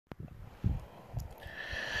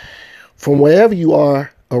From wherever you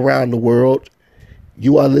are around the world,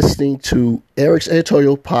 you are listening to Eric's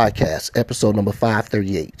Editorial Podcast, episode number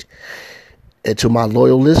 538. And to my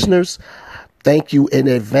loyal listeners, thank you in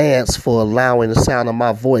advance for allowing the sound of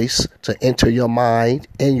my voice to enter your mind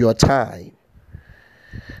and your time.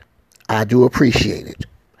 I do appreciate it.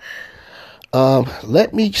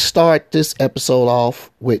 Let me start this episode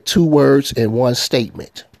off with 2 words and 1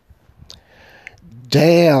 statement.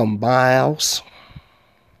 Damn, Miles.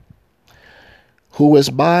 Who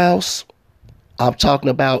is Miles? I'm talking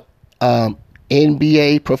about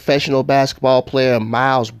NBA professional basketball player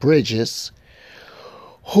Miles Bridges,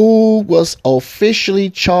 who was officially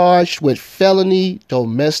charged with felony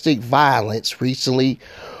domestic violence recently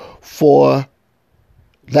for,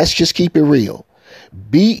 let's just keep it real,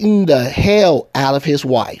 beating the hell out of his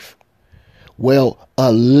wife. Well,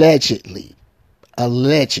 allegedly.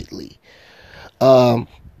 The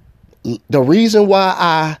reason why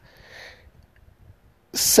I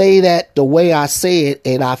say that the way I say it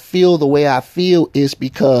and I feel the way I feel is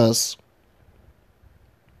because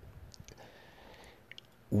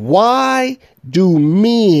why do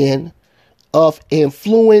men of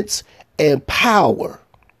influence and power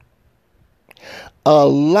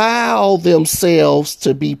allow themselves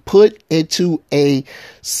to be put into a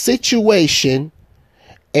situation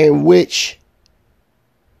in which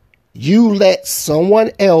you let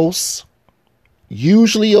someone else,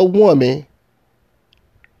 usually a woman,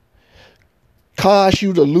 cause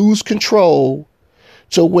you to lose control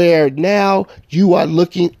to where now you are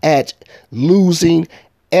looking at losing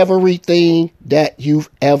everything that you've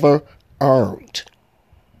ever earned?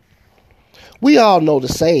 We all know the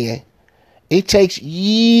saying, it takes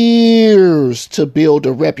years to build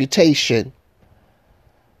a reputation,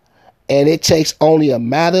 and it takes only a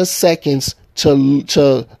matter of seconds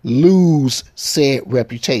to lose said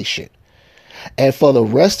reputation. And for the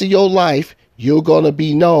rest of your life, you're going to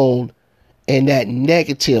be known in that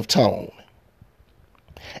negative tone.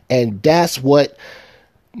 And that's what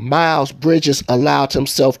Miles Bridges allowed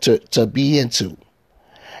himself to be into.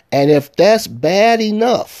 And if that's bad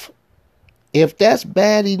enough,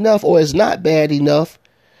 or it's not bad enough,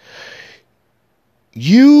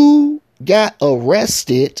 you got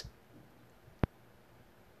arrested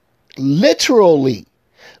literally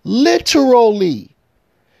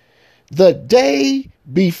the day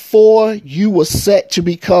before you were set to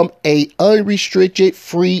become a unrestricted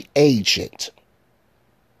free agent.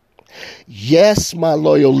 Yes, my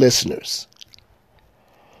loyal listeners,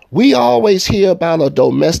 we always hear about a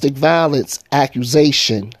domestic violence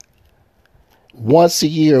accusation once a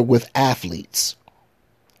year with athletes.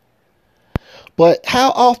 But how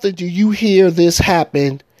often do you hear this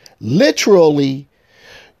happen literally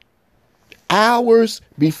hours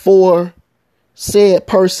before said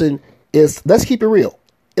person is, let's keep it real,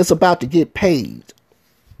 it's about to get paid?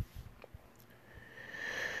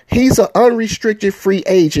 He's an unrestricted free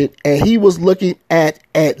agent, and he was looking at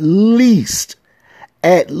least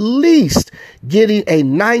getting a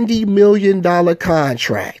 $90 million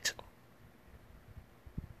contract.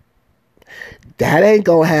 That ain't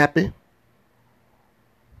gonna happen.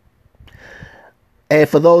 And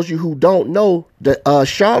for those of you who don't know, the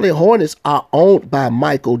Charlotte Hornets are owned by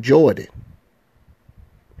Michael Jordan.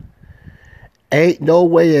 Ain't no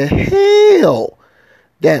way in hell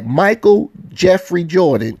that Michael Jeffrey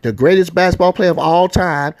Jordan, the greatest basketball player of all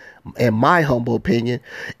time, in my humble opinion,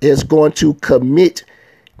 is going to commit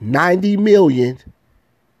 $90 million,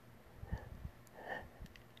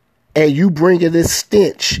 and you bringing this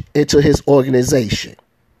stench into his organization.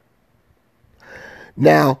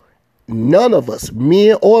 Now, none of us,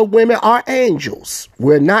 men or women, are angels.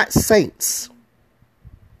 We're not saints.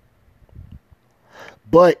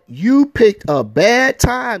 But you picked a bad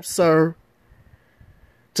time, sir,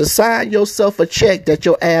 to sign yourself a check that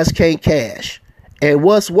your ass can't cash. And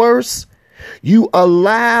what's worse, you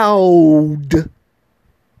allowed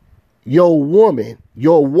your woman,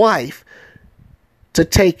 your wife, to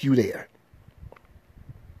take you there.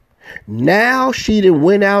 Now she done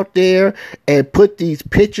went out there and put these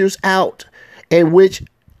pictures out in which,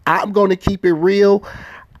 I'm going to keep it real,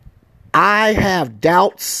 I have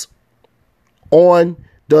doubts on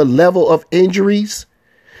the level of injuries.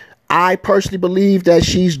 I personally believe that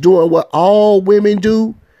she's doing what all women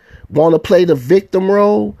do, want to play the victim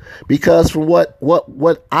role, because from what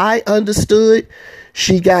I understood,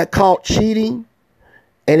 she got caught cheating,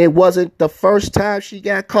 and it wasn't the first time she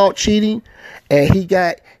got caught cheating, and he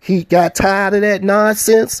got tired of that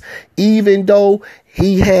nonsense, even though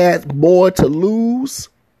he had more to lose.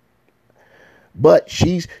 But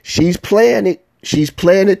she's playing it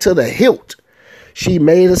to the hilt. She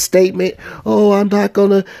made a statement, oh, I'm not going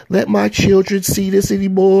to let my children see this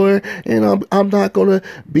anymore, and I'm not going to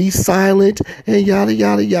be silent, and yada,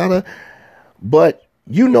 yada, yada. But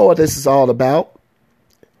you know what this is all about.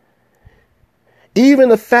 Even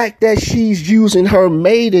the fact that she's using her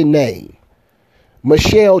maiden name,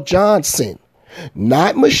 Michelle Johnson,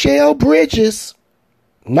 not Michelle Bridges,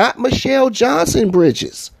 not Michelle Johnson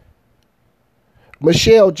Bridges,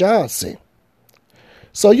 Michelle Johnson.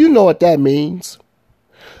 So you know what that means.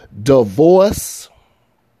 Divorce.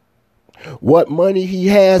 What money he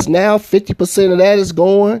has now, 50% of that is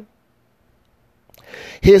gone.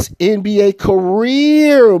 His NBA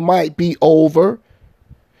career might be over.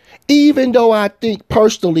 Even though I think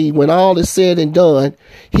personally, when all is said and done,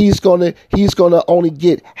 he's gonna only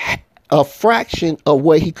get a fraction of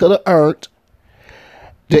what he could have earned.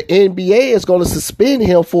 The NBA is going to suspend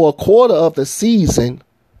him for a quarter of the season.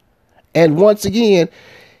 And once again,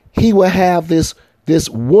 he will have this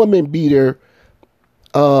woman beater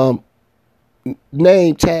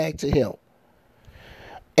name tag to him.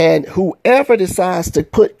 And whoever decides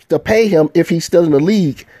to pay him, if he's still in the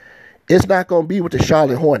league, it's not going to be with the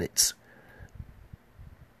Charlotte Hornets.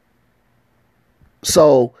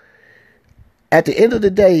 So at the end of the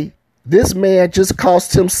day, this man just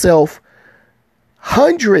cost himself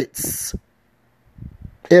hundreds,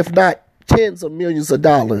 if not tens of millions of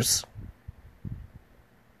dollars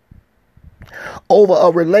over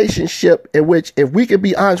a relationship in which, if we can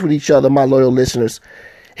be honest with each other, my loyal listeners,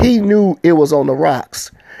 he knew it was on the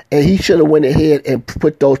rocks, and he should have went ahead and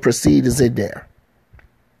put those proceedings in there.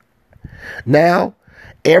 Now,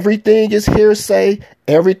 everything is hearsay,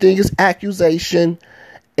 everything is accusation,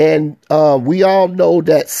 and we all know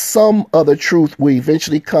that some of the truth will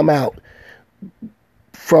eventually come out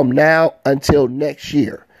from now until next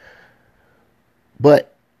year.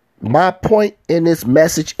 But my point in this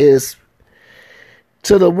message is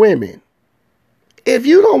to the women. If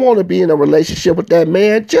you don't want to be in a relationship with that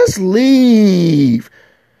man, just leave.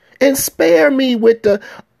 And spare me with the,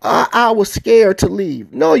 I was scared to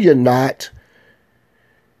leave. No, you're not.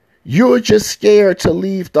 You're just scared to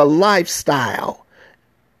leave the lifestyle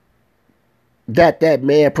that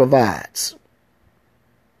man provides.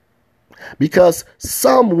 Because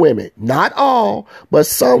some women, not all, but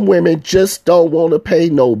some women just don't want to pay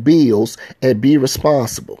no bills and be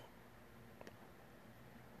responsible.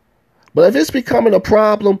 But if it's becoming a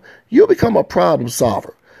problem, you become a problem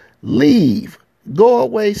solver. Leave. Go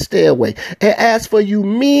away, stay away. And as for you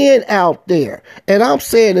men out there, and I'm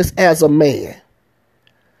saying this as a man,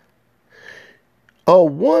 a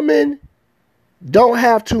woman don't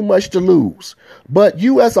have too much to lose. But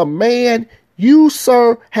you as a man, you,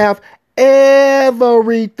 sir, have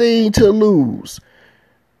everything to lose.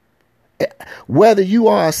 Whether you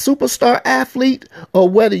are a superstar athlete or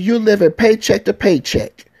whether you're living paycheck to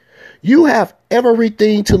paycheck, you have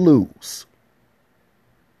everything to lose.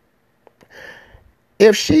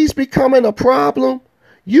 If she's becoming a problem,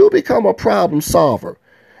 you become a problem solver.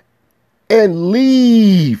 And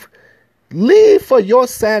leave. Leave for your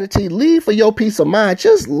sanity. Leave for your peace of mind.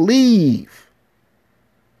 Just leave.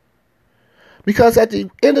 Because at the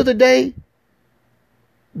end of the day,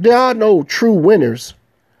 there are no true winners,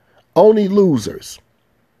 only losers.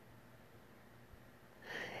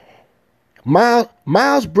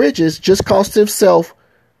 Miles Bridges just cost himself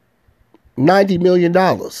 $90 million,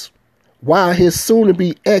 while his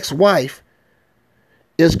soon-to-be ex-wife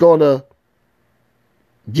is going to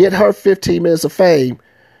get her 15 minutes of fame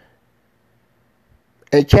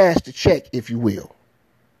and cash the check, if you will.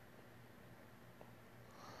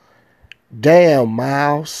 Damn,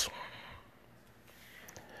 Miles.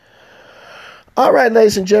 All right,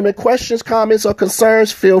 ladies and gentlemen, questions, comments, or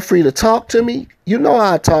concerns, feel free to talk to me. You know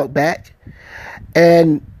how I talk back.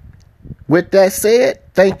 And with that said,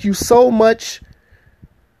 thank you so much.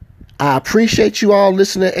 I appreciate you all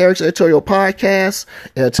listening to Eric's Editorial Podcast.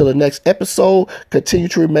 And until the next episode, continue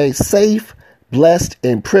to remain safe, blessed,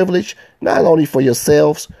 and privileged, not only for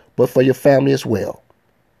yourselves, but for your family as well.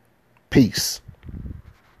 Peace.